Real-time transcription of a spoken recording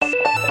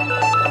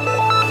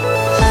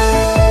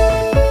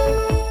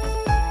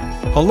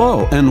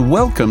Hello and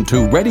welcome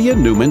to Reddy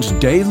and Newman's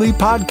Daily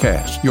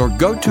Podcast, your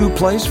go-to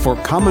place for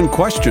common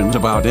questions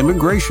about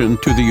immigration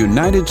to the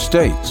United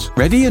States.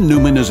 Reddy and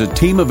Newman is a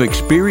team of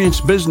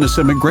experienced business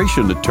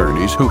immigration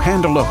attorneys who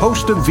handle a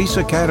host of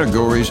visa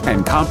categories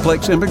and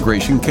complex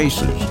immigration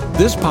cases.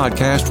 This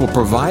podcast will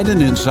provide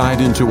an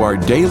insight into our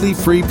daily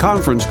free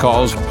conference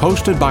calls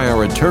hosted by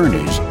our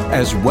attorneys,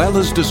 as well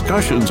as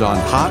discussions on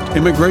hot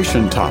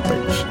immigration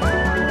topics.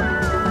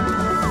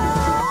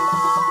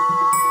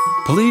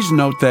 Please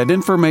note that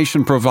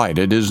information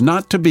provided is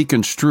not to be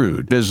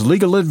construed as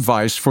legal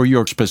advice for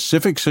your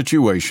specific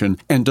situation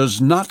and does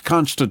not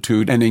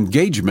constitute an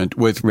engagement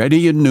with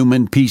Reddy and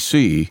Newman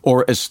PC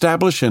or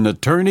establish an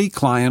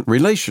attorney-client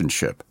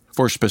relationship.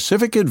 For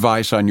specific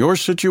advice on your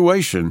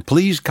situation,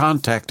 please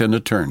contact an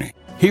attorney.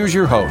 Here's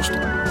your host.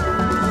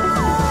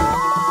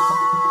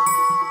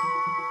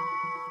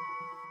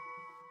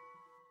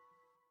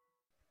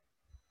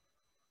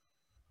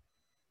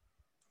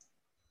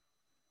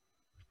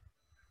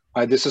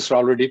 Hi, this is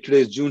Rahul Reddy.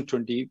 Today is June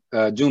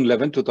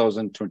 11,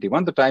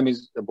 2021. The time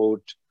is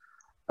about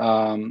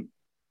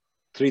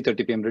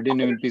 3:30 p.m. Reddy and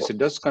Newman PC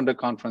does conduct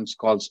conference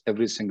calls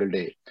every single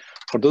day.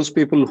 For those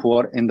people who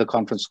are in the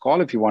conference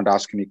call, if you want to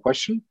ask any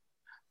question,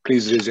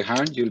 please raise your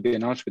hand. You'll be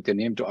announced with your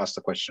name to ask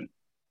the question.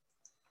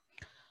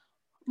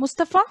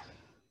 Mustafa?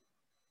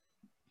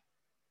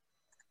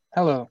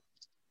 Hello.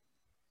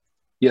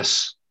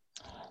 Yes.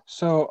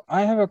 So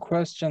I have a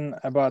question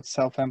about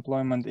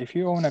self-employment. If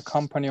you own a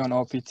company on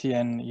OPT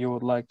and you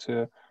would like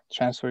to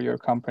transfer your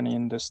company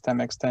in the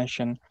STEM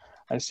extension,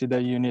 I see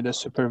that you need a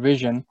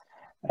supervision.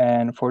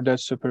 And for that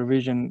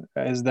supervision,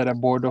 is that a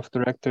board of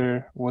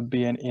director would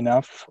be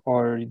enough,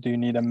 or do you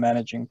need a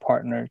managing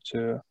partner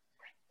to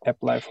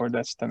apply for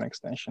that STEM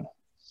extension?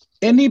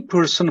 Any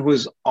person who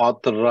is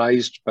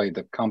authorized by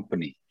the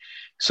company.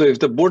 So if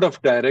the board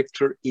of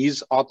director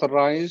is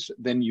authorized,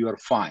 then you are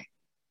fine.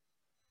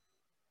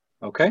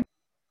 Okay.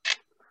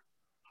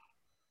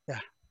 Yeah,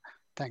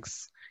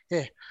 thanks.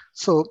 Yeah,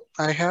 so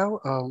I have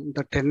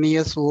the 10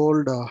 years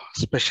old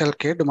special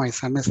kid. My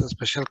son is a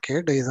special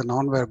kid. He is a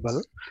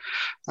non-verbal.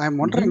 I'm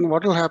wondering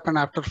what will happen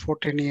after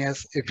 14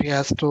 years if he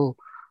has to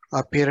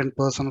appear in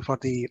person for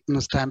the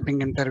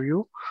stamping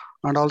interview.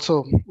 And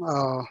also,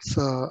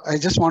 so I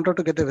just wanted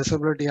to get the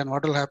visibility on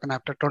what will happen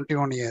after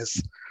 21 years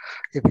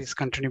if he's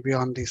continue to be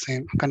on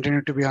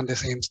the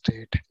same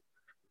state.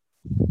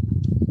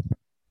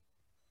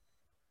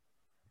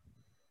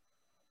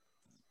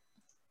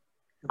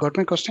 Got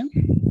my question?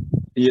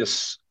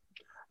 Yes.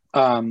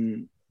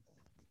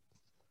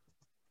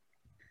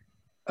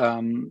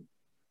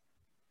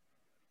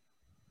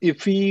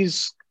 If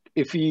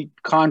he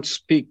can't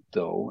speak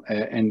though,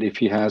 and if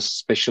he has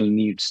special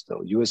needs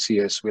though,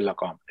 USCIS will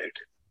accommodate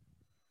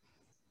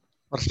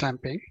For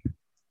stamping?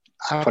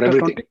 For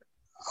everything. 20?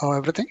 Oh,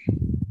 everything?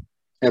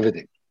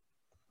 Everything.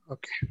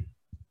 Okay.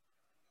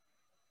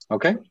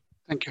 Okay.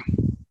 Thank you.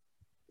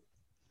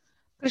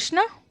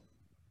 Krishna?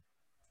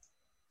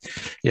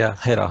 Yeah,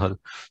 hey Rahul.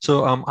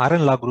 So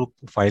RN Law Group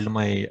filed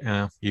my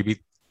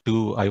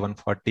EB2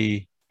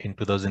 I-140 in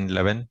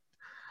 2011.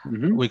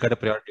 We got a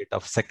priority date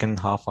of second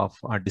half of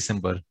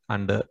December.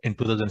 And in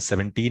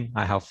 2017,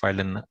 I have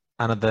filed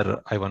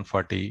another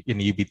I-140 in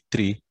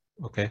EB3.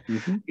 Okay.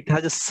 It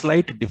has a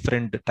slight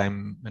different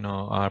time,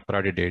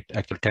 priority date,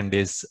 actually 10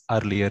 days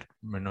earlier,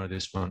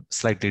 this one,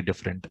 slightly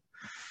different.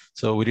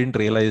 So we didn't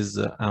realize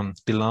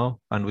till now,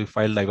 and we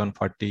filed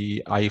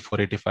I-140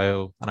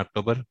 I-485 in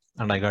October,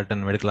 and I got a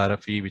medical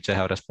RFE, which I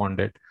have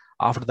responded.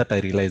 After that,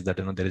 I realized that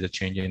there is a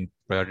change in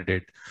priority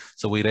date.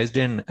 So we raised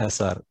in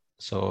SR.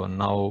 So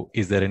now,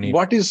 is there any?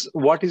 What is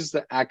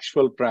the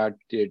actual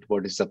priority date?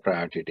 What is the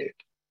priority date?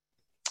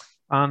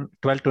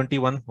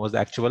 12/21 was the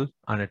actual,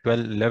 and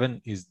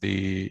 12/11 is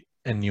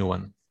a new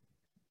one.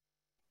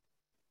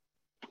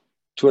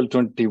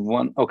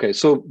 12/21. Okay,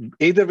 so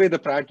either way, the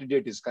priority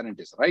date is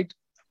current, right?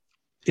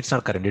 It's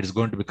not current. It is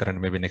going to be current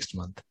maybe next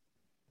month.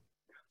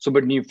 So,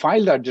 but when you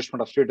filed the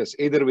adjustment of status,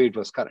 either way it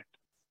was current.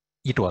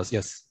 It was,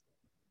 yes.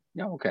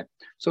 Yeah, okay.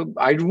 So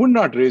I would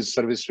not raise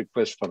service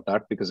request for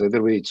that because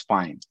either way it's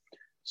fine.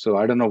 So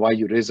I don't know why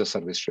you raise a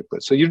service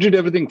request. So you did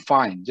everything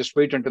fine. Just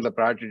wait until the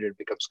priority date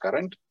becomes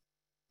current.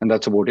 And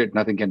that's about it.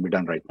 Nothing can be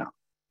done right now.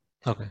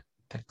 Okay,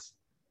 thanks.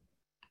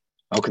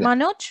 Okay.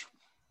 Manoj?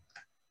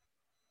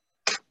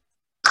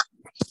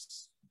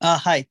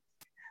 Hi.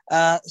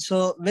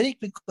 So very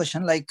quick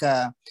question, like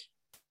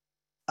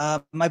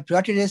my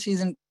priority date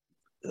is in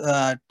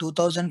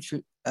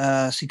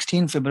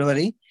 2016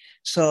 February.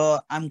 So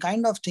I'm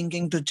kind of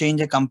thinking to change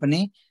a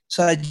company.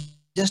 So I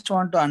just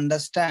want to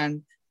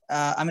understand,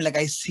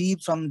 I see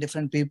from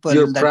different people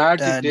Your that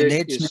priority the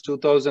date dates is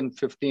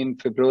 2015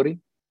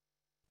 February?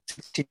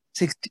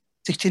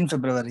 16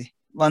 February,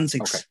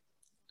 16.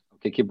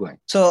 Okay, keep going.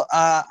 So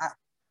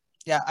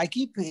yeah, I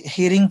keep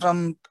hearing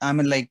from,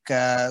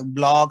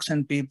 blogs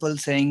and people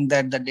saying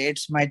that the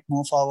dates might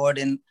move forward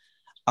in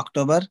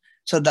October.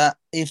 So that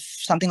if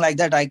something like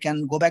that, I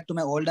can go back to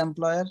my old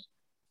employer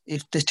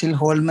if they still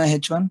hold my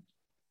H1.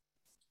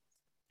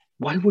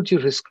 Why would you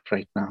risk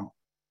right now?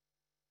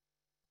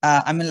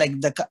 I mean, like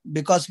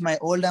because my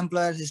old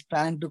employer is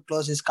planning to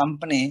close his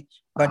company,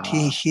 but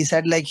he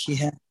said like he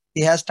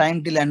has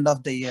time till end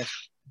of the year.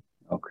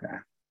 Okay.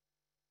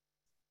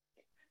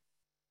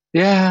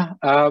 Yeah.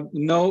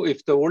 No,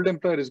 if the old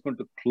employer is going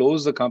to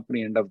close the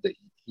company end of the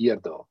year,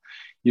 though,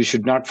 you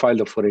should not file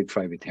the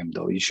 485 with him,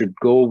 though. You should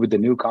go with the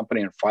new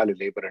company and file a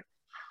labor and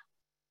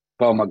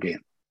perm again.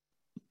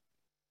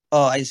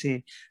 Oh, I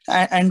see.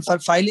 And for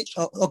filing,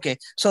 okay.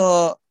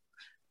 So,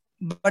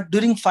 but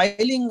during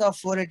filing of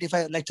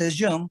 485, like to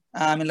assume,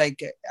 I mean,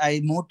 like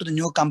I moved to the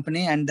new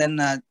company and then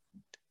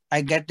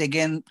I get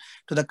again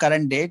to the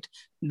current date.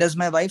 Does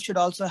my wife should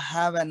also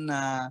have an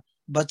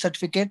birth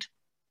certificate?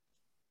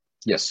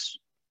 Yes.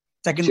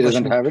 Second she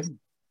question. Doesn't have it?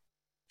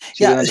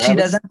 She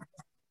doesn't.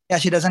 Yeah,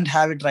 she doesn't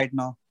have it right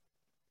now.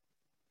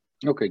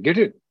 Okay, get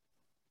it.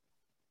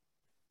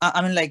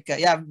 I mean, like,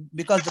 yeah,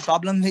 because the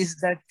problem is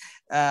that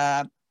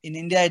in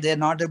India, they're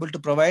not able to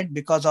provide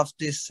because of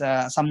this,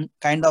 some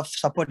kind of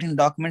supporting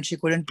document she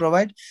couldn't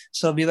provide.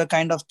 So we were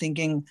kind of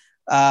thinking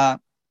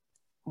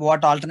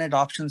what alternate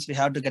options we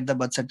have to get the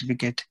birth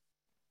certificate.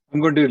 I'm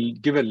going to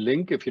give a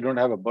link. If you don't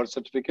have a birth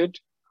certificate,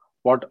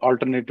 what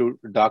alternative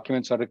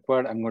documents are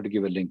required, I'm going to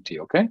give a link to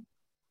you, okay?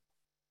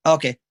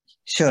 Okay,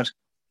 sure.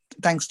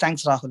 Thanks,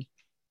 Rahul.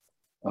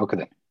 Okay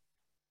then.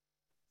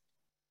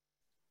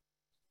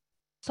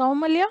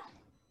 Saumalya?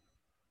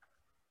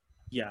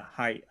 Yeah,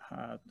 hi.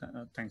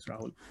 Thanks,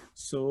 Rahul.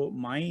 So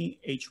my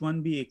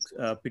H-1B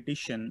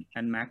petition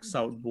and max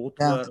out both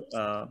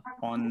were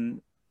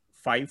on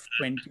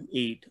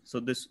 5/28. So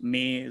this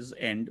May's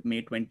end,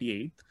 May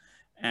 28th.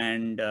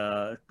 And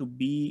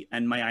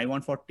my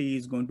I-140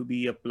 is going to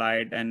be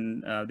applied,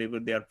 and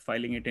they are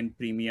filing it in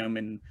premium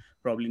in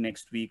probably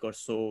next week or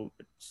so.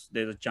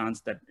 There's a chance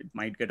that it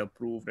might get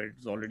approved.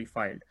 It's already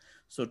filed.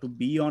 So to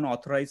be on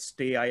authorized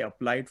stay, I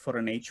applied for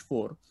an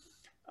H4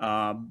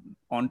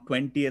 on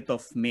 20th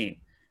of May.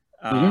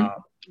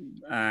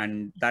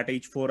 And that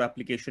H4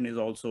 application is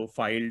also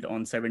filed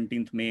on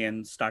 17th May,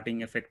 and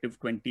starting effective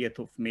 20th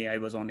of May, I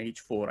was on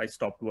H4. I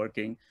stopped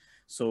working.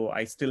 So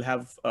I still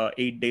have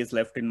 8 days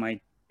left in my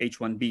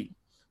H1B.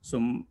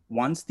 So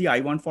once the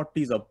I-140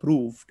 is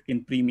approved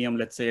in premium,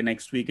 let's say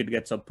next week it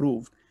gets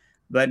approved,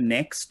 the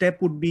next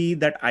step would be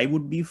that I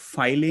would be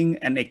filing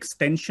an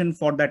extension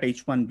for that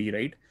H1B,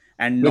 right?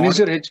 And when is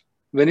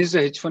the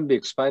H1B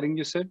expiring,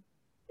 you said?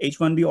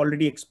 H1B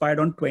already expired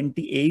on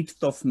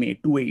 28th of May,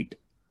 28.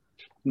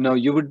 No,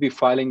 you would be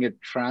filing a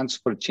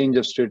transfer change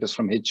of status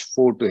from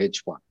H4 to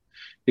H1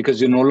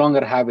 because you no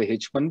longer have a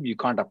H1, you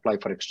can't apply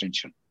for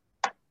extension.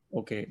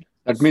 Okay.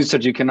 That means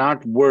that you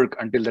cannot work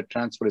until the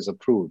transfer is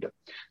approved.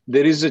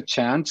 There is a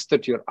chance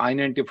that your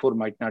I-94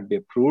 might not be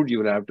approved. You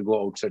will have to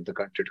go outside the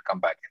country to come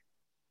back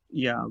in.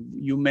 Yeah,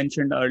 you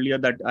mentioned earlier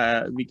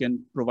that we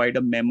can provide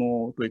a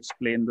memo to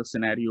explain the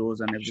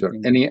scenarios and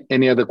everything. Sure.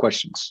 Any other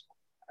questions?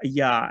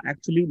 Yeah,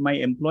 actually, my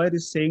employer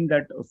is saying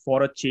that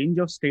for a change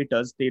of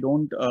status, they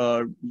don't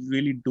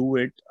really do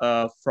it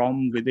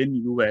from within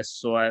US.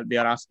 So they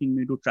are asking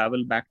me to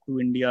travel back to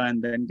India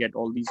and then get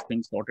all these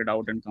things sorted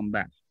out and come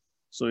back.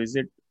 So is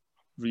it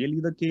really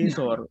the case,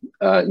 or?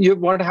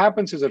 What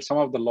happens is that some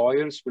of the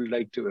lawyers will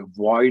like to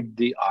avoid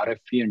the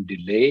RFE and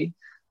delay.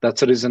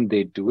 That's the reason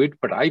they do it.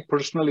 But I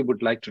personally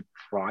would like to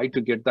try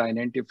to get the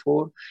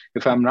I-94.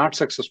 If I'm not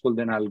successful,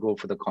 then I'll go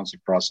for the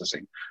consular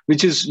processing,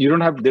 which is they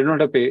don't have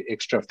to pay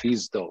extra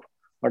fees though.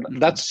 But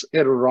that's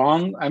a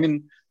wrong. I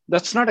mean,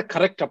 that's not a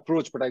correct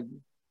approach. But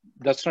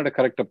that's not a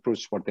correct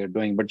approach what they're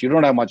doing. But you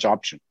don't have much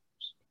option.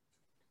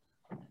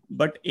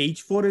 But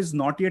H4 is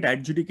not yet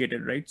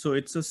adjudicated, right? So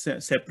it's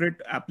a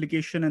separate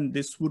application, and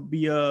this would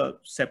be a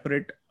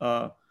separate.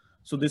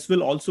 So this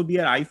will also be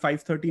an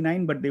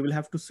I-539, but they will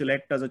have to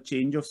select as a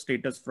change of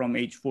status from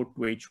H4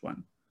 to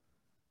H1.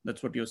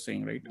 That's what you're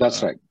saying, right?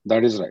 That's right.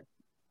 That is right.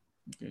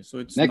 Okay, so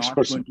it's not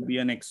going to be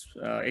an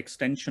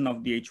extension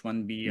of the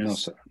H1B. No,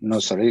 sir. No,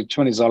 sir.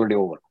 H1 is already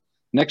over.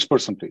 Next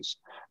person, please.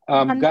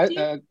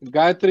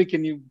 Gayatri,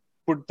 can you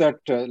put that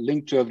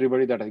link to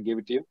everybody that I gave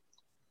it to you?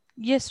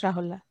 Yes,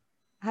 Rahul.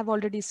 I have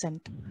already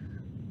sent.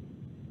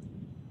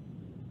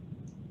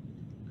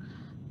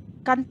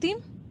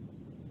 Kantim?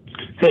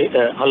 Hey,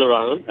 hello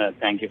Rahul.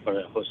 Thank you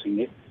for hosting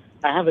this.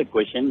 I have a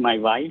question. My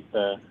wife,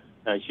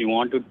 she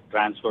wanted to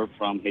transfer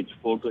from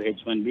H4 to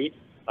H1B.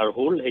 Her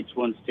whole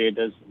H1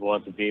 status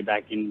was way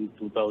back in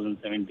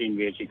 2017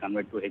 where she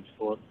converted to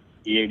H4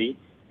 EAD.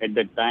 At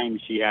that time,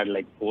 she had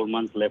like 4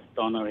 months left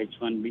on her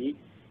H1B.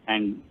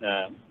 And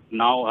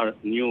now her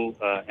new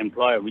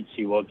employer, which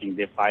she working,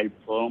 they filed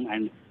firm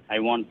and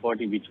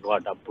I-140, which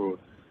got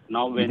approved.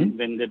 Now,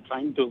 when they're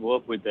trying to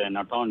work with an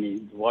attorney,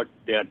 what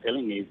they are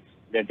telling is,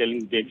 they're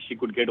telling that she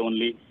could get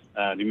only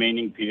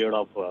remaining period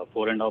of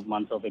 4.5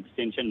 months of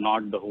extension,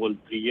 not the whole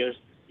 3 years,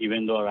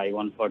 even though her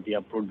I-140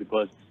 approved,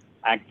 because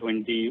Act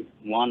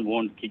 21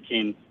 won't kick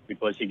in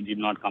because she did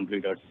not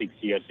complete her 6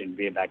 years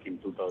way back in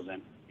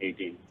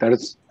 2018. That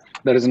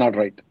is not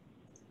right.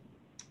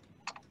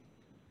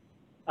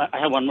 I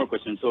have one more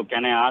question. So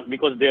can I ask,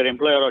 because their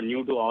employer are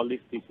new to all this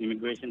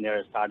immigration, they're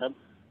a startup.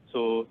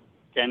 So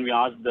can we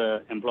ask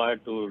the employer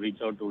to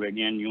reach out to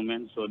Reddy and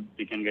Newman so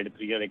we can get a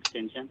 3-year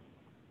extension?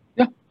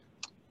 Yeah.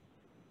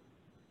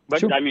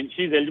 But sure. I mean,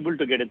 she's eligible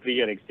to get a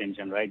 3-year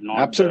extension, right? Not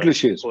absolutely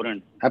she is.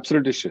 Current.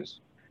 Absolutely she is.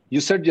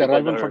 You said your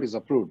I-140 is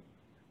approved.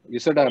 You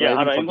said her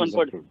I-140 is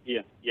approved.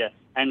 Yeah.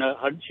 And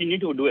she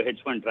need to do a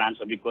H1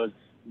 transfer because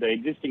the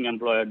existing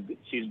employer,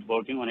 she's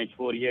working on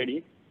H4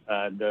 EAD.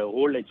 The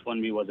old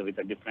H1B was with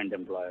a different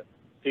employer.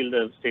 Still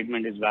the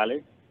statement is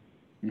valid?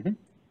 Mm-hmm.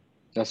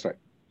 That's right.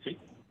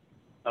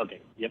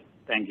 Okay. Yep.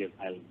 Thank you.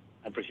 I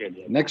appreciate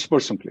that. Next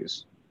person,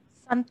 please.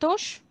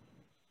 Santosh.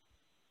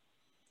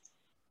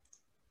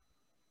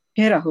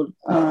 Hey, Rahul.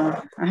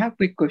 I have a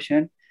quick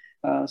question.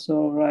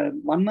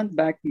 1 month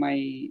back,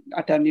 my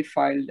attorney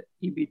filed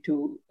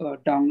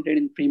EB2 downgrade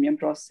in premium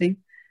processing.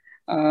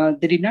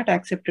 They did not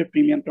accept a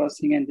premium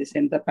processing and they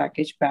sent the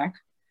package back.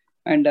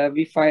 And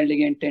we filed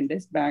again 10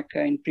 days back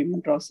in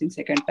premium processing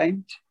second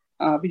time.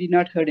 We did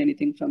not heard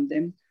anything from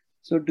them.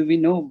 So do we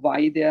know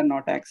why they are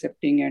not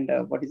accepting and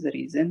what is the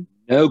reason?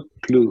 No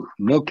clue.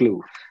 No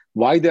clue.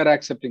 Why they're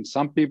accepting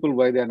some people,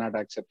 why they're not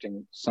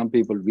accepting some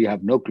people, we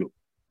have no clue.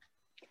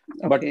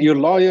 Okay. But your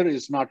lawyer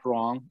is not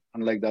wrong,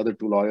 unlike the other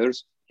two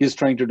lawyers. He's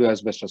trying to do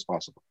as best as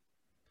possible.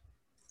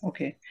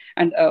 Okay.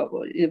 And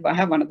I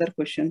have another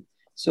question.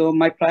 So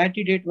my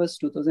priority date was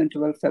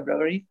 2012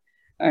 February,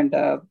 and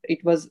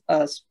it was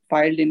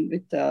filed in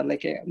with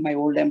my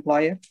old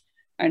employer,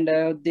 and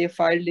they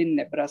filed in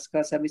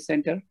Nebraska Service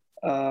Center.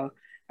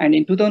 And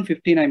in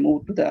 2015, I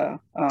moved to the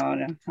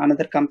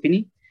another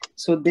company.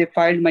 So they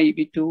filed my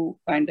EB2,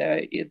 and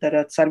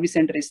the service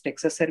center is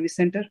Texas Service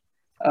Center.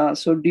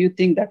 So do you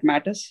think that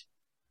matters?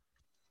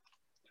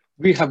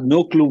 We have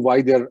no clue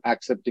why they're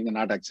accepting and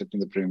not accepting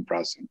the premium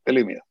processing.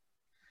 Believe me.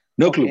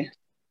 No clue.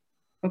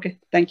 Okay,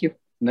 thank you.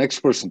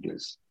 Next person,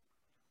 please.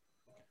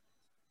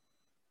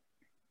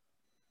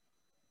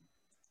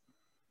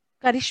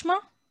 Karishma?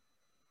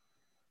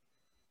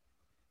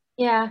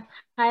 Yeah.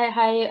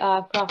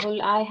 Hi,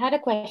 Rahul. I had a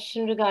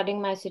question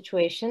regarding my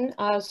situation.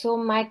 So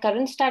my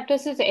current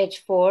status is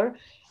H4.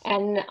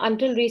 And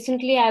until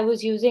recently, I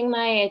was using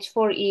my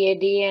H4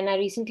 EAD, and I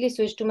recently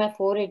switched to my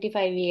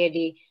 485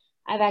 EAD.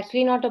 I've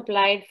actually not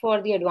applied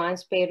for the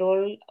advanced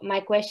payroll. My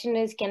question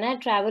is, can I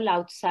travel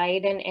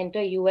outside and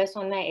enter US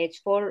on my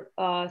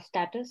H4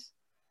 status?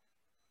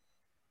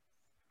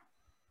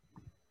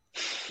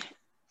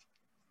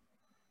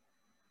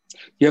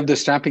 You have the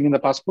stamping in the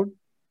passport?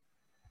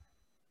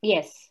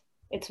 Yes,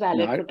 it's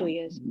valid for 2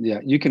 years. Yeah,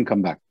 you can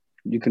come back.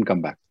 You can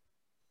come back.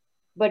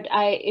 But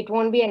it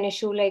won't be an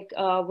issue like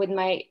with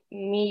me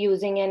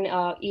using an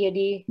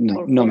EAD?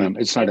 No, ma'am,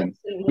 it's not an.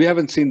 We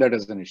haven't seen that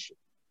as an issue.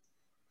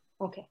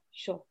 Okay,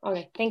 sure. All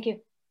right, thank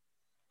you.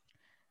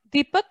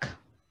 Deepak?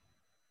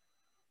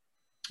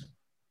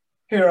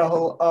 Hey,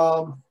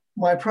 Rahul.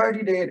 My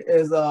priority date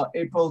is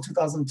April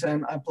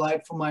 2010. I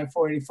applied for my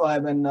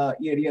 485 and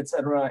EAD,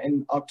 etc.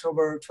 in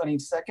October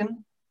 22nd.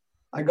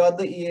 I got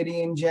the EAD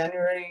in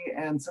January,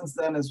 and since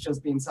then it's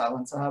just been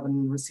silent. So I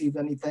haven't received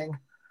anything.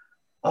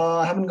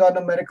 I haven't gotten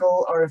a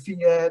medical RFE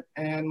yet.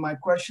 And my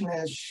question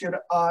is,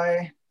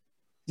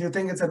 do you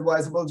think it's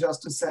advisable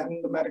just to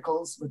send the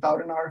medicals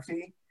without an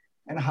RFE?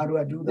 And how do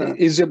I do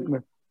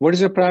that? What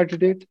is your priority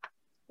date?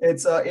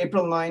 It's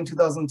April 9,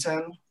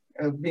 2010.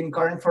 I've been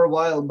current for a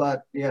while,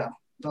 but yeah,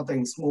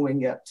 nothing's moving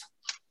yet.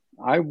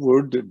 I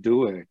would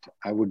do it.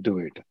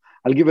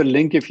 I'll give a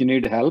link if you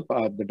need help,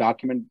 the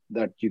document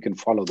that you can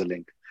follow the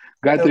link.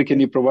 Gayatri, Can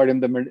you provide him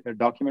the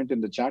document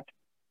in the chat?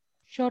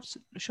 Sure,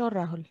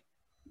 Rahul.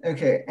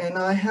 Okay, and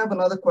I have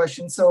another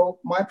question. So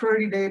my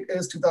priority date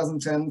is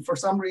 2010. For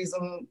some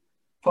reason,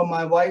 for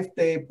my wife,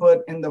 they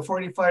put in the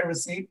 45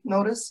 receipt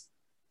notice,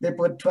 they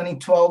put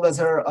 2012 as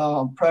her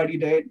priority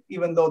date,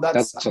 even though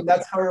that's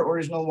her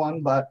original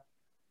one, but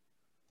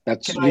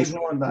can I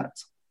ignore that?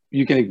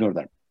 You can ignore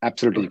that.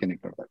 Absolutely, you can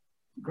ignore that.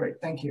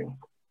 Great, thank you.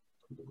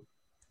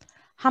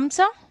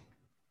 Hamza?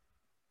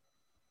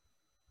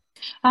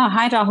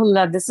 Hi,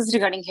 Rahul. This is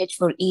regarding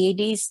H4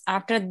 EADs.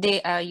 After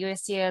the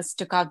USCIS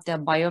took out the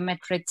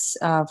biometrics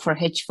for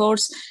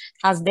H4s,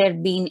 has there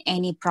been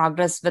any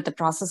progress with the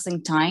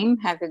processing time?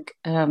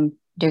 Do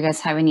you guys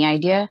have any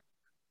idea?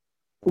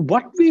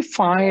 What we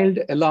filed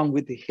along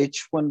with the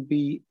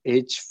H1B,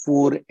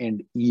 H4,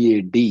 and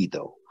EAD,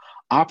 though,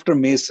 after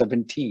May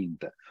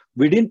 17th,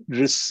 we didn't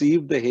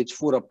receive the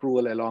H4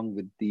 approval along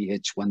with the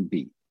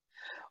H1B.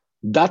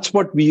 That's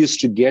what we used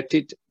to get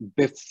it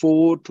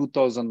before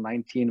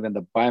 2019 when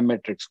the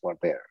biometrics were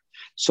there.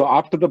 So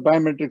after the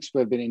biometrics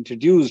were been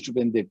introduced,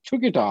 when they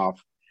took it off,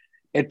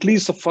 at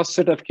least the first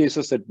set of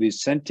cases that we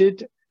sent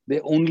it, they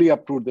only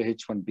approved the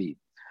H1B.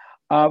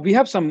 We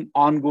have some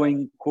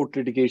ongoing court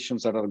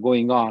litigations that are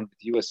going on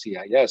with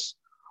USCIS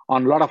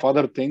on a lot of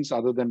other things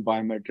other than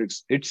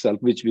biometrics itself,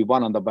 which we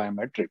won on the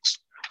biometrics.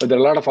 But there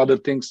are a lot of other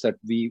things that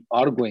we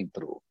are going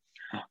through.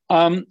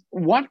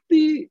 What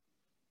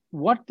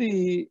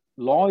the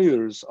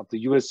lawyers of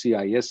the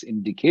USCIS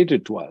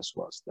indicated to us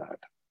was that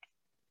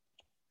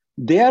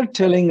they are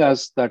telling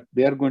us that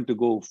they are going to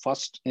go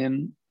last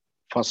in,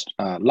 first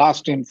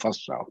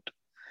out.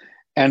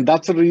 And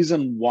that's the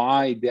reason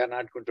why they are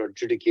not going to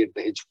adjudicate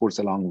the H4s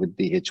along with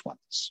the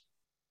H1s.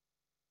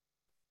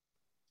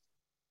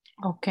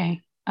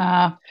 Okay.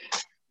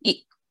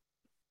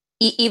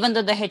 Even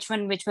though the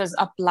H1 which was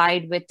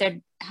applied with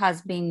it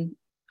has been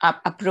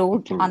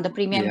approved on the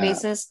premium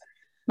basis,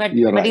 but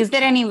right. Is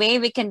there any way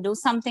we can do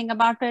something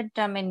about it?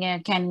 I mean,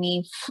 can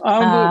we?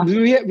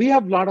 We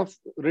have a lot of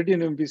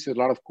Radian MPC, a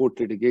lot of court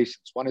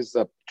litigations. One is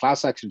the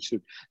class action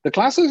suit. The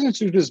class action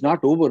suit is not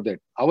over that.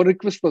 Our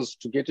request was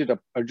to get it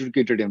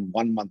adjudicated in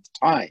 1 month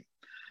time.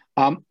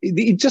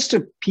 It's just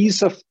a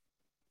piece of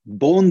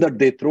bone that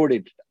they throw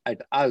it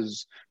at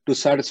us to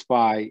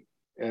satisfy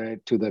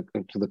to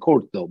the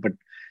court, though. But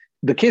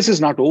the case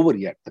is not over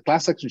yet. The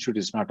class action suit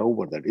is not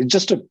over. That it's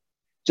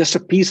just a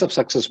piece of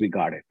success. We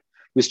got it.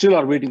 We still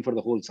are waiting for the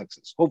whole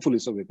success. Hopefully,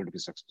 so we're going to be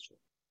successful.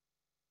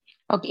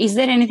 Okay. Is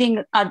there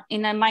anything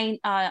in my mind?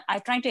 I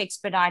tried to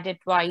expedite it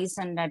twice,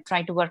 and I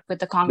tried to work with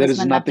the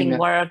congressman. Nothing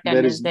worked.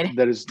 There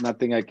is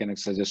nothing I can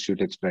suggest you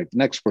to expedite.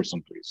 Next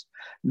person, please.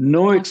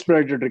 No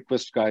expedited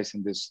request, guys,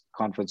 in this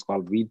conference call.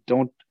 We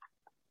don't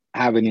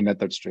have any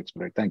methods to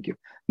expedite. Thank you.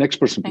 Next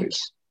person,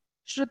 please.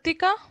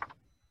 Shrutika.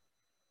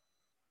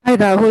 Hi,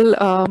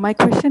 Rahul. My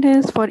question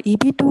is for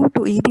EB2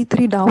 to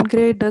EB3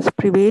 downgrade, does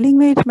prevailing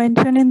wage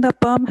mentioned in the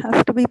PERM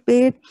have to be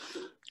paid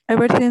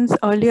ever since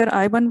earlier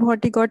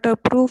I-140 got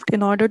approved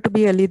in order to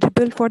be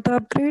eligible for the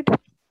upgrade?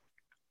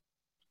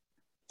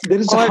 There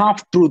is a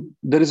half-truth.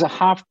 There is a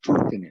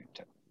half-truth in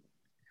it.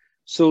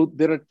 So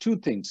there are two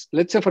things.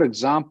 Let's say, for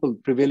example,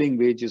 prevailing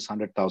wage is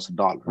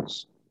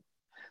 $100,000.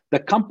 The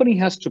company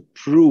has to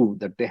prove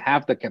that they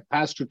have the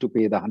capacity to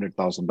pay the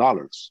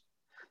 $100,000.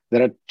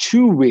 There are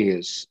two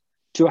ways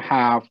to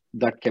have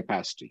that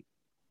capacity.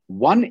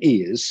 One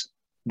is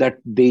that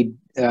they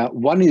have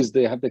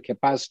the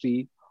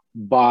capacity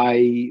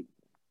by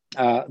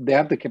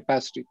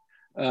Gayatri,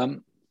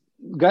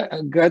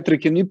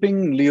 can you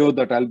ping Leo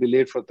that I'll be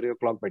late for 3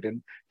 o'clock by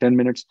 10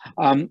 minutes?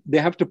 They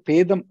have to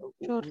pay them.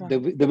 Sure.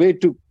 The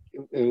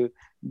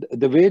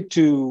way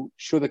to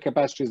show the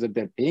capacity is that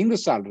they're paying the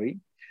salary.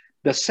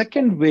 The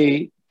second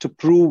way to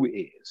prove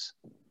is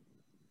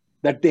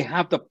that they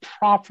have the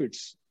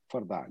profits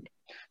for that.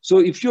 So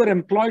if you're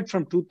employed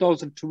from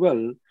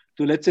 2012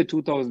 to, let's say,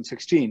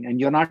 2016, and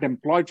you're not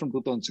employed from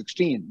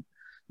 2016,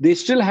 they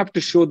still have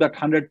to show that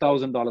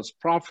 $100,000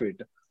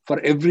 profit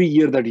for every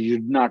year that you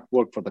did not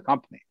work for the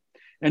company.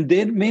 And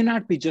there may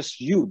not be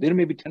just you. There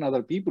may be 10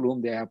 other people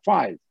whom they have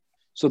filed.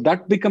 So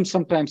that becomes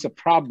sometimes a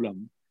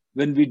problem.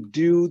 When we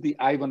do the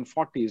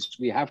I-140s,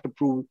 we have to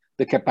prove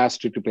the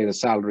capacity to pay the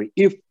salary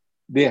if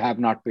they have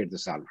not paid the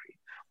salary.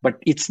 But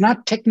it's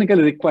not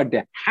technically required.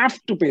 They have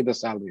to pay the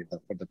salary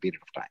for the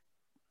period of time.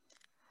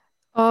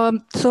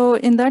 So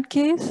in that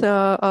case,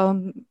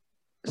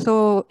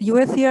 so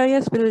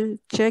USCIS will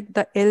check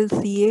the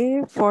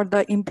LCA for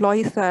the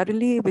employee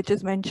salary, which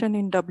is mentioned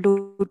in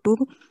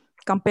W2,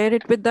 compare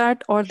it with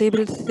that, or they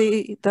will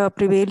say the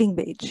prevailing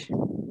wage?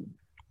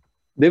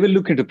 They will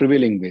look into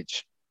prevailing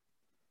wage.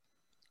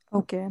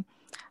 Okay.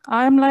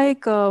 I'm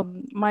like,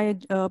 my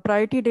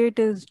priority date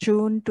is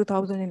June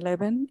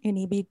 2011 in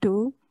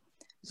EB2.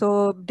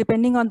 So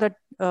depending on the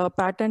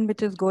pattern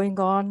which is going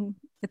on,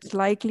 it's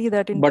likely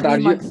that in 3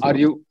 months.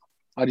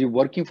 Are you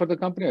working for the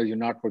company or are you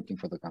not working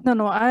for the company?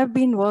 No, I've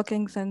been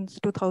working since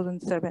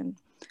 2007.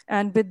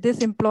 And with this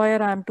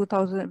employer, I'm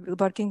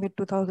working with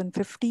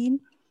 2015.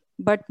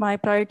 But my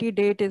priority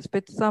date is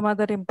with some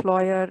other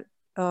employer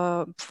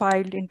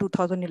filed in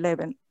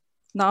 2011.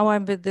 Now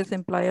I'm with this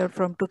employer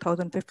from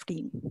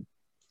 2015.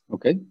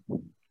 Okay.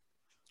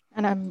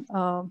 And I'm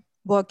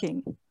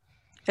working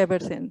ever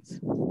since.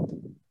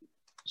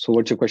 So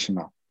what's your question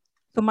now?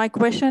 So my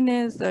question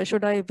is,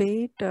 should I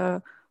wait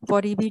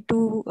for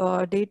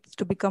EB2 dates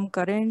to become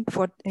current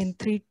in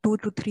 2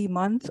 to 3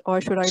 months, or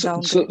should I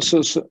downgrade?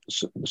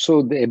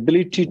 So the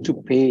ability to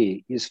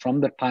pay is from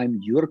the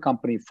time your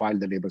company filed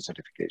the labor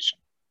certification,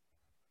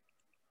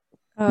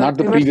 not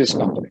the previous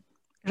company.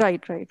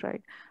 Right.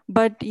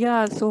 But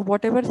yeah, so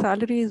whatever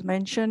salary is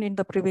mentioned in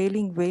the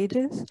prevailing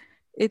wages,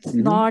 it's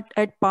not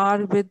at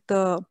par with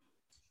the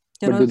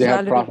do they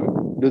have profit?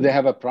 Do they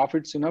have a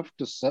profits enough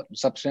to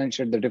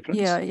substantiate the difference?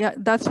 Yeah.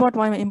 That's what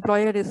my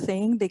employer is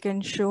saying. They can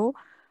show,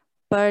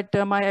 but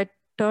my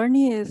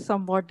attorney is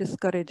somewhat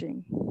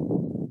discouraging.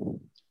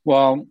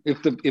 Well,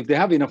 if they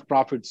have enough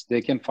profits,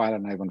 they can file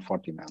an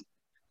I-140 now.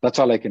 That's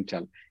all I can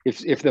tell.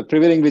 If the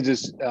prevailing wage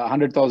is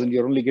 100,000,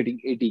 you're only getting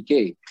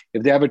 80K.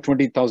 If they have a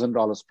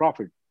 $20,000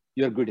 profit,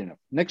 you're good enough.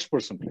 Next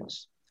person,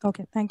 please.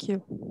 Okay, thank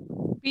you.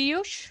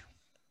 Piyush.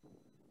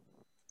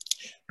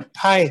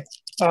 Hi.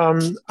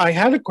 I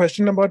had a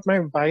question about my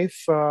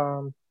wife.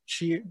 I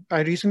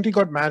recently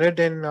got married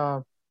in,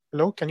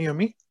 hello, can you hear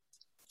me?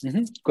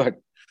 Go ahead.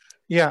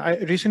 Yeah, I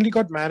recently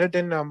got married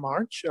in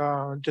March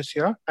this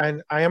year,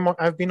 and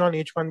I've been on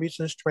H-1B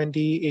since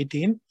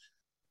 2018.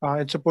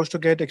 It's supposed to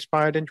get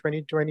expired in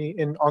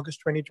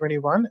August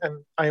 2021,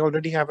 and I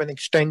already have an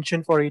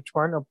extension for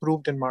H1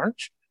 approved in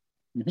March.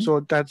 So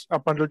that's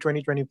up until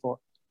 2024.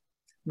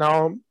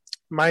 Now,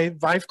 my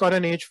wife got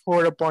an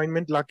H4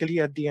 appointment, luckily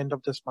at the end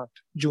of this month,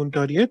 June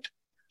 30th,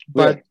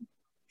 but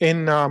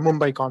in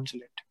Mumbai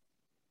consulate.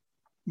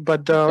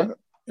 But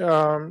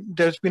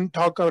there's been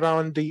talk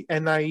around the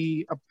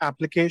NIE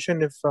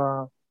application,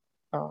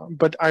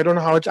 but I don't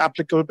know how it's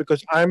applicable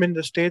because I'm in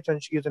the States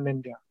and she is in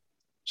India.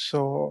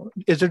 So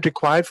is it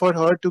required for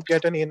her to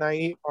get an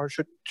NIE, or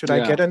should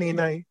I get an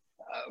NIE?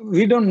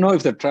 We don't know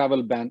if the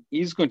travel ban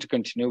is going to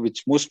continue,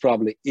 which most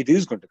probably it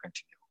is going to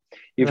continue.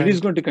 If it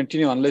is going to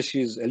continue, unless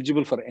she is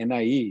eligible for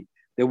NIE,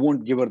 they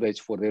won't give her the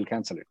H4, they'll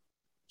cancel it.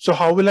 So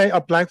how will I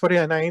apply for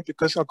a NIE?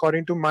 Because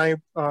according to my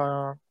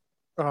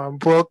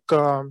work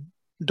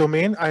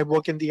domain, I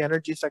work in the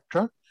energy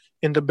sector,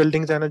 in the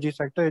buildings energy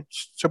sector.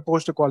 It's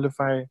supposed to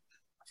qualify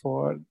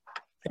for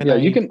NIE. Yeah,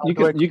 you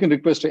can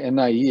request a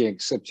NIE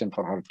exception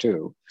for her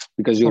too,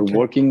 because you're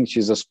working,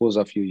 she's a spouse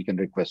of you, you can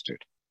request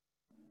it.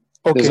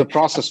 Okay. There's a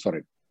process for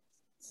it.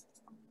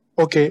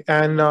 Okay,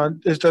 and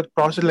is the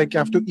process like you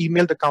have to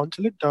email the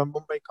consulate, the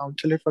Mumbai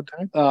consulate for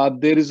that?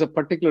 There is a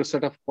particular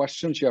set of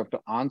questions, you have to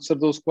answer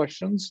those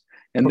questions,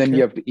 and then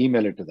you have to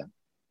email it to them.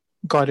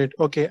 Got it.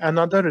 Okay,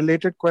 another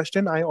related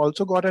question. I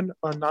also got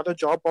another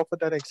job offer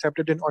that I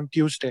accepted on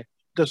Tuesday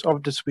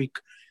of this week.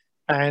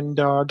 And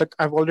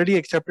I've already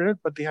accepted it,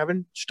 but they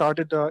haven't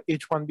started the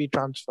H-1B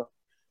transfer.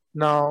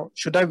 Now,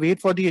 should I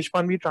wait for the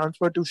H-1B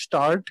transfer to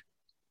start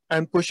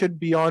and push it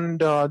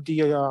beyond her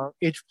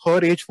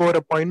H-4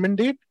 appointment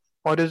date?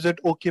 Or is it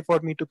okay for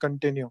me to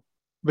continue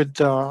with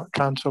the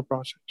transfer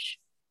process?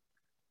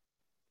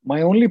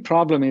 My only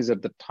problem is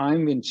at the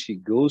time when she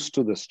goes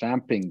to the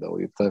stamping, though,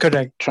 if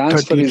the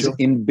transfer is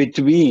in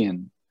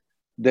between,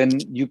 then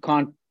you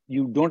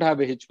don't have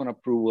a H1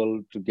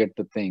 approval to get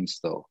the things,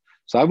 though.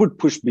 So I would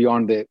push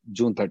beyond the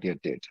June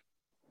 30th date.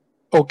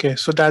 Okay,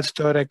 so that's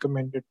the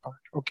recommended part.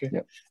 Okay.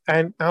 Yeah.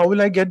 And how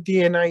will I get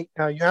the NIE?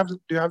 Do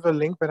you have a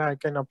link where I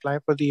can apply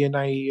for the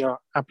NIE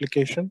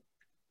application?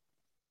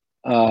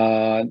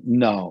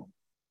 No.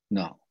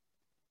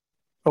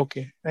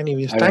 Okay.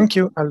 Anyways, thank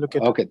you. I'll look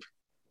at it. Okay.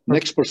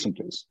 Next person,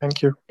 please.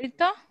 Thank you.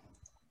 Rita?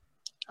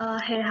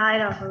 Hey, hi,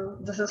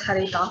 Rahul. This is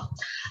Harita.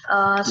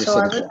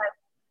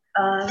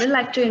 I would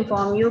like to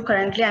inform you,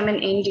 currently I'm in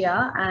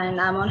India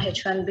and I'm on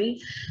H1B.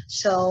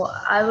 So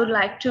I would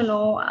like to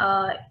know,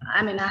 I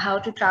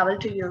have to travel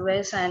to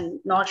US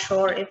and not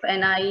sure if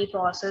NIE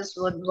process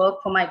would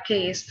work for my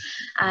case.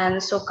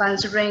 And so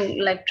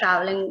considering like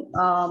traveling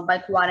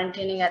by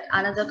quarantining at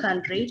another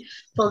country,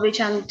 for which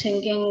I'm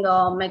thinking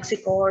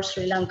Mexico or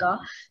Sri Lanka.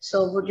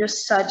 So would you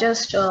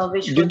suggest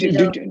which would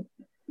be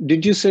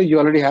Did you say you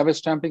already have a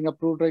stamping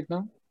approved right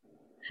now?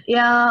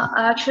 Yeah,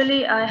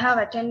 actually, I have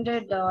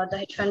attended the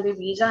H-1B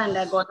visa and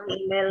I got an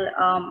email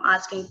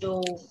asking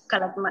to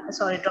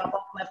drop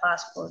off my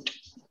passport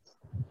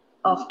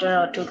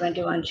after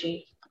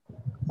 221G.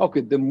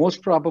 Okay, they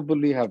most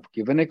probably have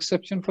given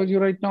exception for you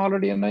right now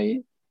already,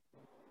 NIE?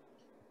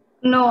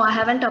 No, I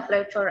haven't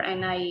applied for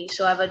NIE.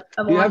 So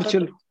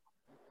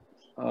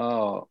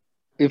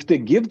if they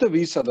give the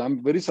visa,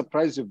 I'm very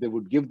surprised if they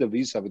would give the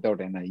visa without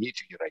NIE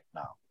to you right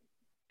now.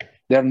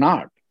 They're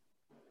not.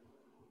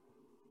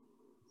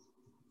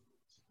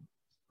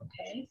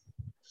 Okay.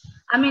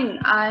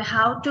 I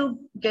have to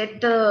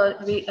get the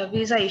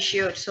visa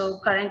issued. So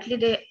currently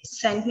they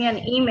sent me an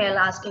email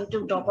asking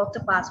to drop off the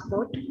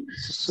passport.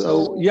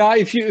 So yeah,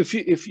 if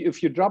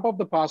you drop off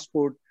the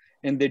passport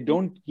and they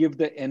don't give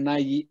the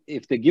NIE,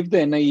 if they give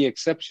the NIE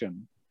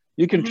exception,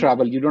 you can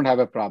travel, you don't have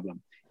a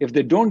problem. If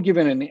they don't give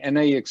an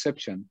NIE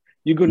exception,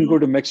 you can go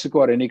to Mexico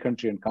or any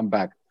country and come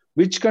back.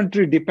 Which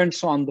country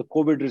depends on the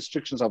COVID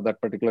restrictions of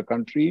that particular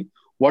country.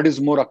 What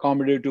is more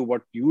accommodative,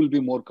 what you will be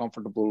more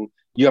comfortable,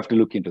 you have to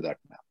look into that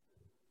now.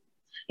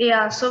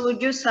 Yeah, so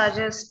would you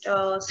suggest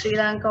Sri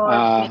Lanka or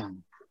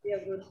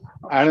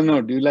I don't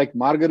know, do you like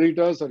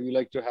margaritas or you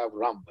like to have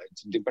rum?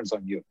 It depends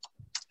on you.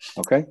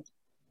 Okay,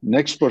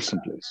 next person,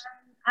 please.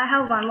 I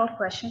have one more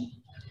question.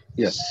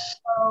 Yes.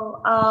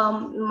 So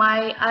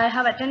I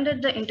have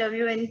attended the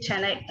interview in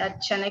Chennai at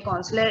Chennai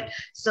consulate.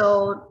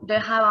 So they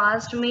have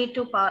asked me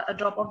to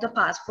drop off the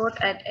passport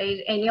at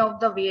any of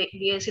the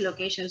VAC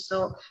locations.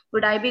 So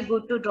would I be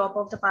good to drop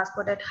off the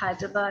passport at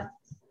Hyderabad?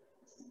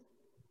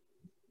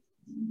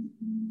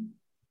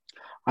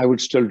 I would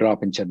still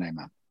drop in Chennai,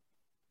 ma'am.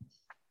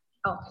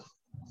 Oh,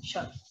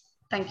 sure.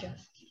 Thank you.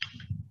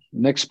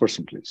 Next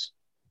person, please.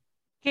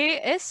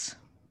 KS.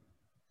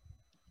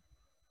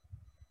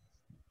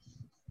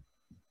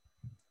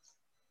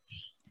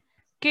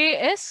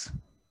 KS.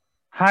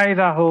 Hi,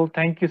 Rahul.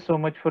 Thank you so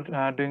much for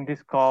doing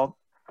this call.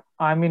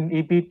 I'm in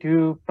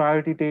EP2.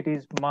 Priority date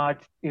is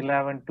March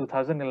 11,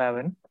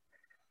 2011.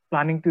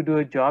 Planning to do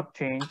a job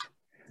change.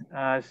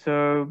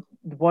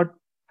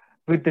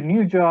 With the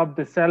new job,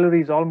 the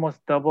salary is almost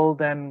double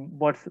than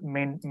what's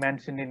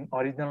mentioned in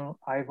original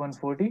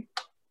I-140.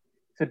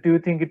 So do you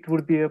think it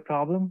would be a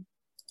problem?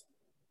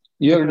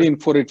 You're already in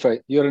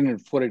 485. You're in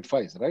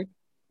 485s, right?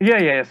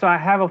 Yeah. So I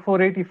have a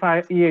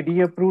 485 EAD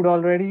approved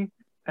already.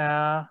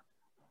 I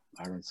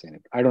don't see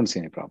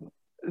any problem.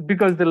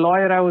 because the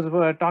lawyer I was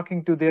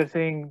talking to, they're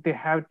saying they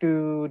have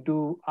to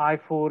do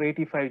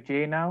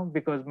I-485J now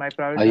because my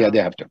priority. Yeah, they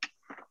have to.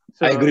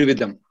 So, I agree with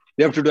them.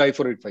 They have to do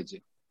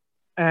I-485J.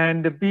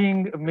 And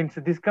means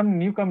this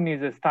new company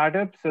is a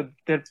startup, so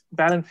their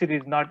balance sheet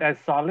is not as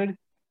solid.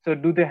 So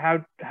do they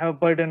have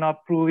burden of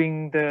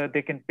proving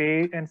they can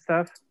pay and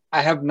stuff?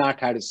 I have not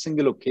had a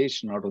single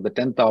occasion out of the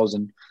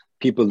 10,000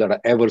 people that I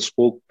ever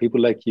spoke,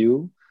 people like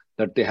you,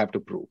 that they have to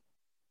prove.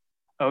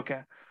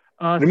 Okay.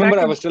 Remember,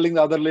 I was telling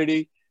the other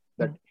lady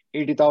that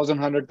 80,000,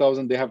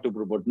 100,000, they have to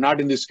prove, but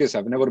not in this case.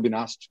 I've never been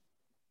asked.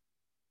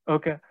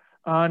 Okay.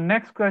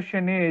 Next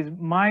question is,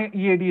 my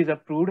EAD is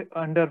approved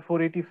under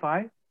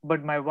 485,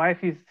 but my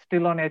wife is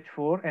still on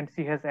H4 and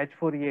she has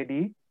H4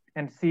 EAD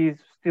and she is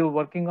still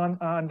working on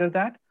under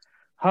that.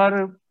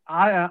 Her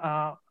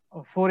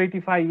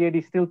 485 EAD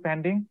is still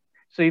pending.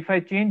 So if I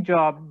change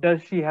job,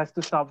 does she has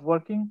to stop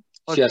working?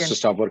 She has to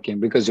stop working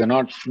because you're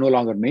no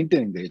longer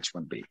maintaining the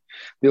H1B.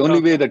 The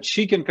only way that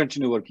she can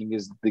continue working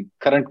is the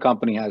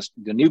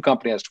new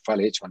company has to file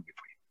H1B for you.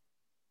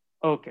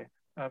 Okay.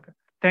 Okay.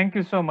 Thank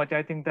you so much.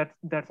 I think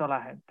that's all I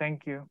had.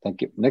 Thank you.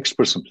 Thank you. Next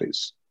person,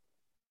 please.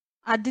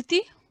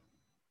 Aditi.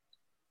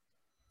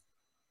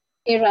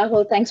 Hey,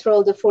 Rahul, thanks for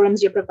all the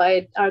forums you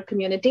provide our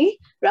community.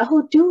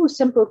 Rahul, 2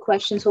 simple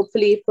questions,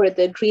 hopefully, for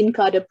the green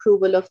card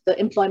approval of the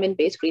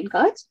employment-based green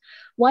cards.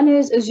 One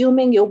is,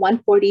 assuming your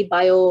 140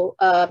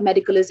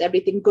 biomedical is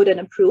everything good and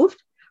approved,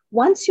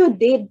 once your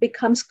date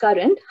becomes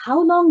current,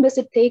 how long does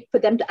it take for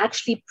them to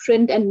actually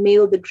print and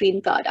mail the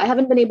green card? I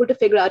haven't been able to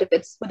figure out if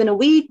it's within a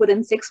week,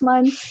 within 6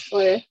 months,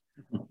 or...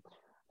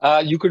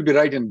 You could be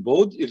right in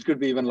both. It could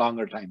be even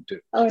longer time too.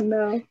 Oh,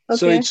 no. Okay.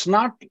 So it's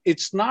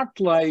not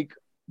like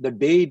the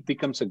day it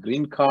becomes a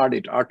green card,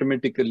 it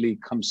automatically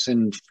comes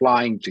in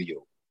flying to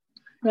you.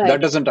 Right.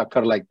 That doesn't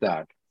occur like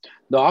that.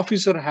 The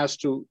officer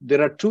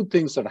there are 2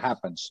 things that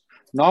happens.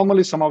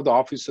 Normally, some of the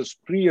officers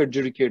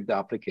pre-adjudicate the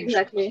application.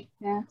 Exactly,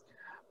 yeah.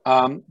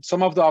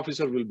 Some of the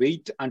officer will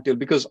wait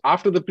because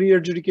after the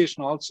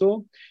pre-adjudication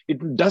also,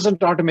 it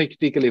doesn't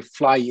automatically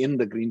fly in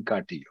the green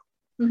card to you.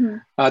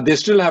 Mm-hmm. They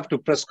still have to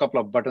press a couple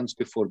of buttons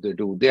before they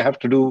do. They have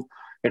to do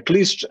at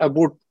least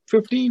about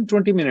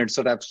 15-20 minutes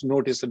that I've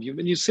noticed of you.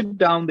 When you sit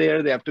down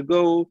there, they have to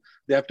go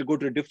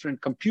to a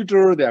different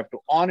computer, they have to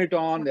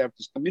on, they have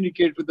to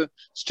communicate with the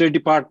State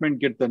Department,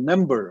 get the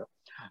number.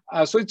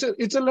 So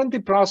it's a lengthy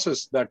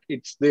process that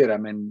it's there. I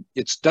mean,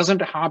 it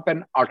doesn't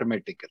happen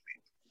automatically.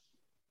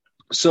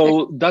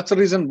 So that's the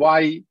reason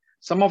why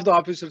some of the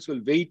officers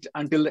will wait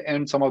until the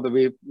end, some of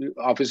the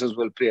officers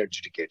will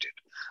pre-adjudicate it.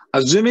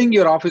 Assuming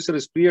your officer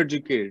is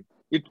pre-adjudicated,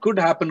 it could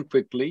happen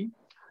quickly.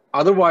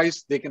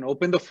 Otherwise, they can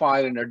open the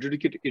file and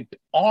adjudicate. It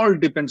all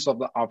depends on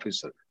the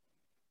officer.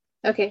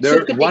 Okay.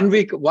 So 1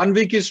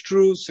 week is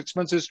true, 6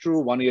 months is true,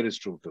 1 year is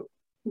true too.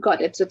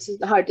 Got it. So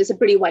it's a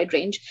pretty wide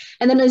range.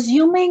 And then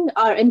assuming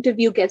our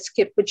interview gets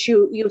skipped, which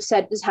you've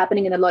said is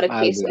happening in a lot of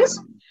cases.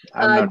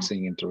 I'm not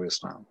seeing interviews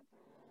now.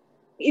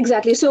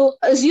 Exactly. So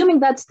assuming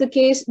that's the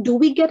case, do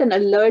we get an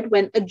alert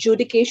when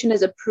adjudication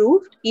is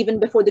approved, even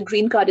before the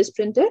green card is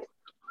printed?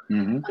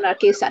 Mm-hmm. On our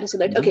case status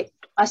alert. Mm-hmm. Okay,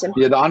 awesome.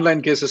 Yeah, the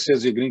online cases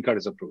says your green card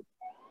is approved.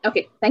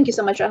 Okay, thank you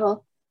so much,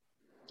 Rahul.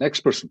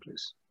 Next person,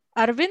 please.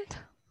 Arvind.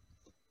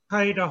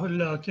 Hi,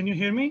 Rahul. Can you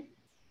hear me?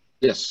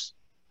 Yes.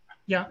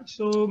 Yeah,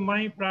 so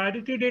my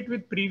priority date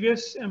with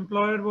previous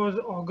employer was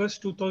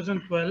August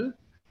 2012.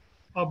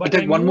 But I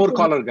take one more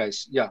caller,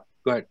 guys. Yeah,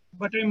 go ahead.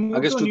 But I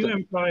moved to a new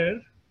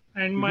employer,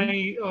 and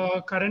my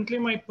currently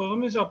my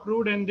perm is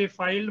approved, and they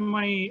filed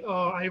my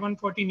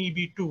I-114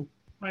 EB2.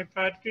 My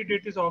priority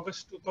date is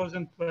August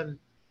 2012.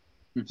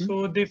 Mm-hmm.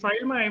 So they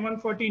filed my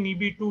I-114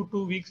 EB2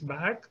 2 weeks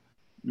back.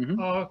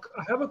 Mm-hmm.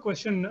 I have a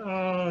question.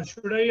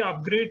 Should I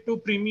upgrade to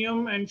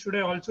premium, and should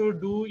I also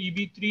do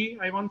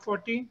EB3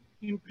 I-140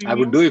 in premium? I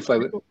would do if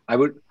I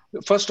would.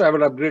 First, I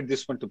will upgrade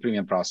this one to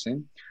premium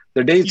processing.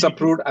 The day it's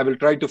approved, I will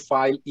try to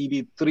file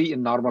EB3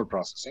 in normal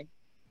processing.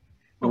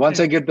 Okay.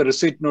 Once I get the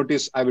receipt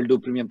notice, I will do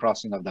premium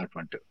processing of that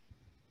one too.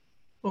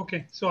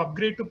 Okay, so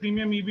upgrade to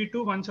premium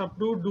EB2, once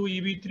approved, do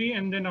EB3,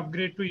 and then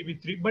upgrade to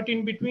EB3. But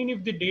in between,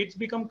 if the dates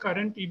become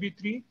current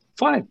EB3?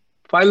 Fine,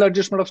 file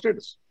adjustment of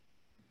status.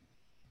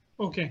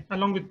 Okay,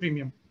 along with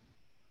premium.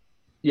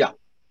 Yeah.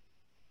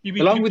 EB3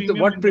 along with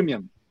what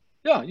premium?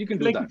 Yeah, you can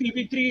do that. Like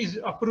if EB3 is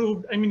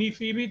approved, I mean, if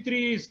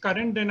EB3 is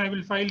current, then I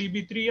will file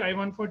EB3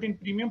 I-114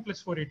 premium plus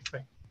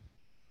 485.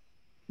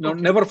 No, okay.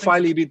 Never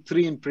file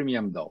EB3 in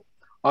premium though.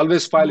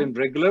 Always file in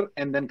regular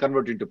and then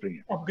convert into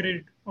premium.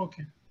 Upgrade,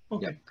 okay.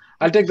 Okay. Yeah.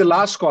 I'll take the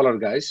last caller,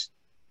 guys.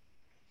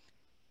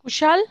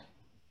 Kushal?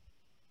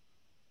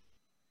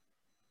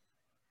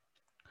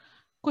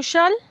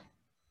 Kushal?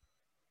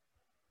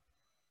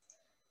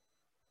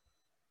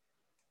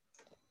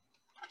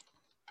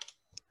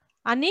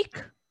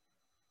 Anik?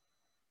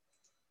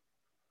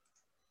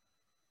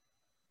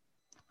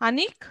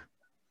 Anik?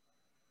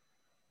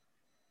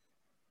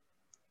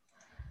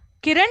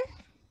 Kiran?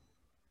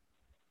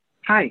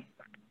 Hi.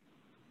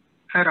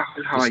 Hi,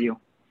 Rahul. How are you?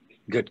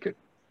 Good, good.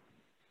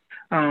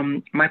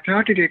 My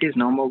priority date is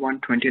November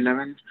 1,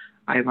 2011.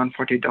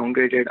 I-140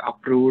 downgraded,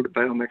 approved,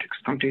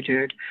 biometrics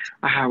completed.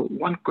 I have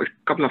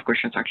couple of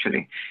questions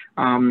actually.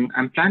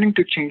 I'm planning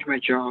to change my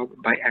job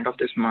by end of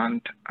this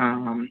month.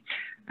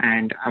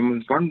 And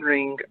I'm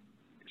wondering,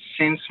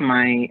 since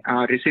my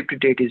receipt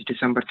date is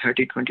December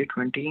 30,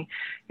 2020,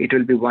 it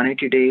will be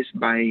 180 days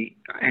by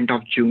end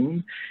of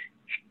June.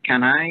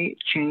 Can I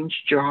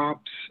change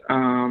jobs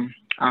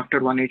after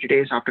 180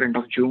 days, after end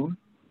of June?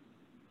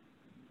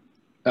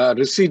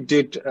 Receipt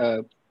date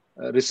of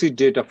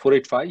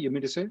 485, you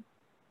mean to say?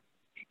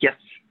 Yes.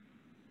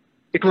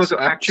 It was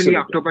actually Absolutely.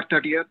 October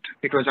 30th.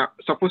 It was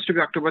supposed to be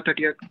October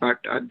 30th, but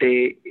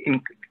they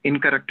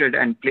incorrected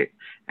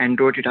and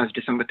wrote it as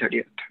December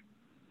 30th.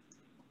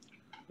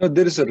 No,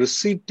 there is a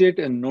receipt date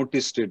and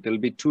notice date. There'll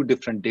be two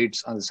different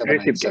dates on the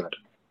 797.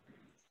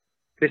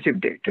 Receipt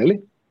date.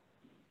 Really?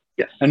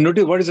 Yes. And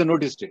notice, what is the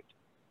notice date?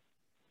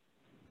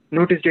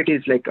 Notice date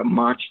is like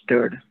March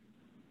 3rd.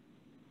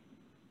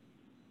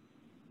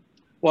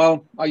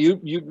 Well,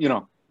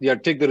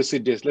 take the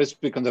receipt dates. Let's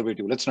be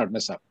conservative. Let's not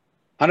mess up.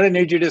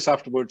 180 days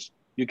afterwards,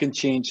 you can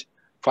change,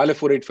 file a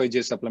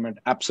 485J supplement.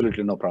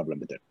 Absolutely no problem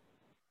with it.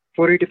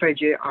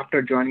 485J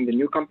after joining the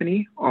new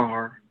company,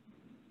 or?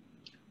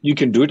 You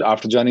can do it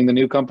after joining the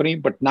new company,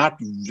 but not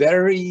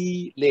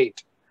very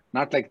late.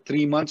 Not like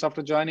 3 months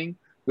after joining,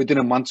 within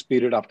a month's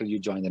period after you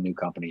join the new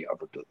company, you have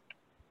to do it.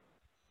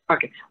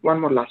 Okay,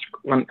 one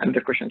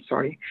other question,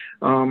 sorry.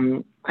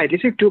 I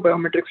received 2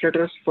 biometrics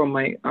letters for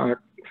my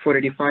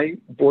 485,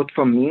 both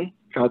from me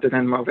rather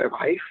than my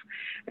wife.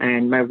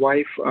 And my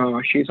wife,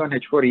 she's on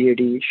H4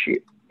 EAD.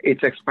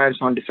 It expires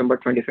on December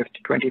 25th,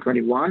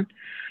 2021.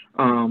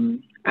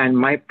 And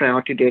my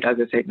priority date, as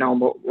I said,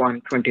 November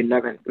 1,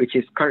 2011, which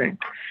is current.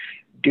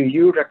 Do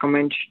you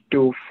recommend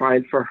to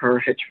file for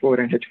her H4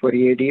 and H4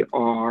 EAD,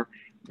 or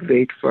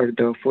wait for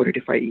the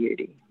 485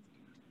 EAD?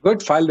 Go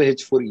ahead, file the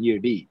H4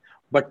 EAD.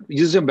 But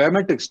is your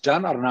biometrics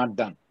done or not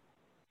done?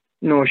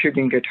 No, she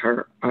didn't get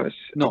her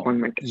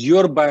appointment.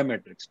 Your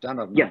biometrics done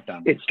or not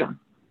done? It's done.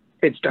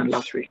 It's done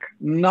last week.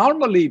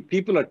 Normally,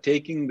 people are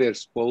taking their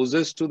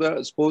spouses to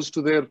their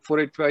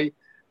 485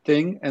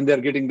 thing, and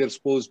they're getting their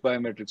spouse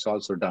biometrics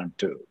also done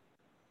too.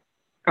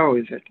 Oh,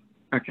 is it?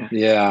 Okay.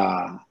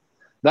 Yeah.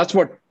 That's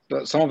what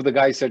some of the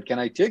guys said, can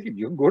I take it?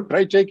 You go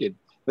try take it.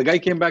 The guy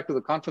came back to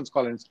the conference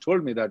call and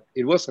told me that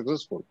it was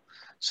successful.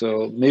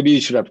 So maybe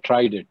you should have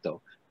tried it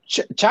though.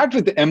 Chat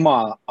with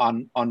Emma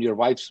on your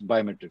wife's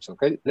biometrics,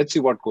 okay? Let's see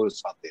what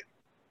goes on there.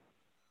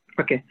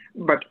 Okay,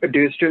 but do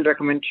you still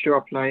recommend to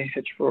apply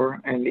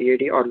H4 and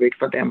EAD, or wait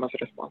for the Emma's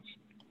response?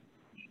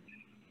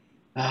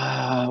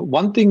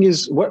 One thing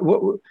is,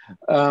 you're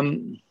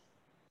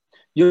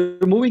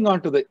moving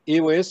on to the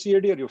AOS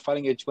EAD, or you're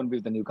filing H1B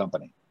with the new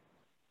company?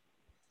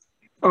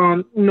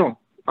 No,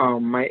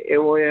 my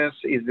AOS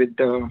is with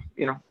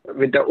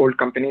the old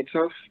company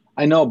itself.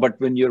 I know, but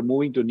when you're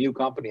moving to a new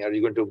company, are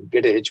you going to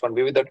get a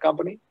H1B with that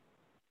company?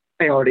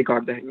 I already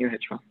got the new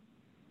H1.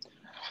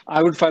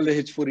 I would file the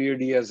H4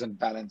 EAD as a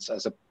balance,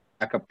 as a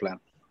backup plan,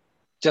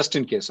 just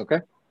in case,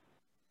 okay?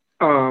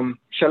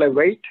 Shall I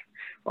wait,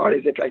 or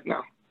is it right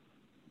now?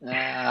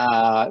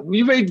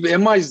 We wait.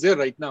 Emma is there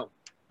right now.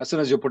 As soon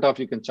as you put off,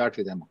 you can chat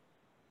with Emma.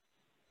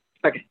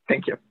 Okay,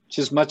 thank you.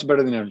 She's much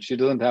better than you. She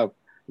doesn't have,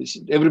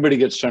 everybody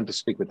gets trying to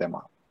speak with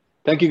Emma.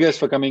 Thank you guys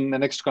for coming. The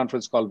next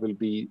conference call will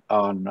be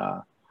on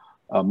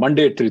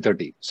Monday at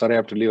 3:30. Sorry, I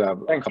have to leave. I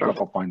have a couple of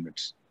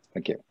appointments.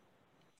 Thank you.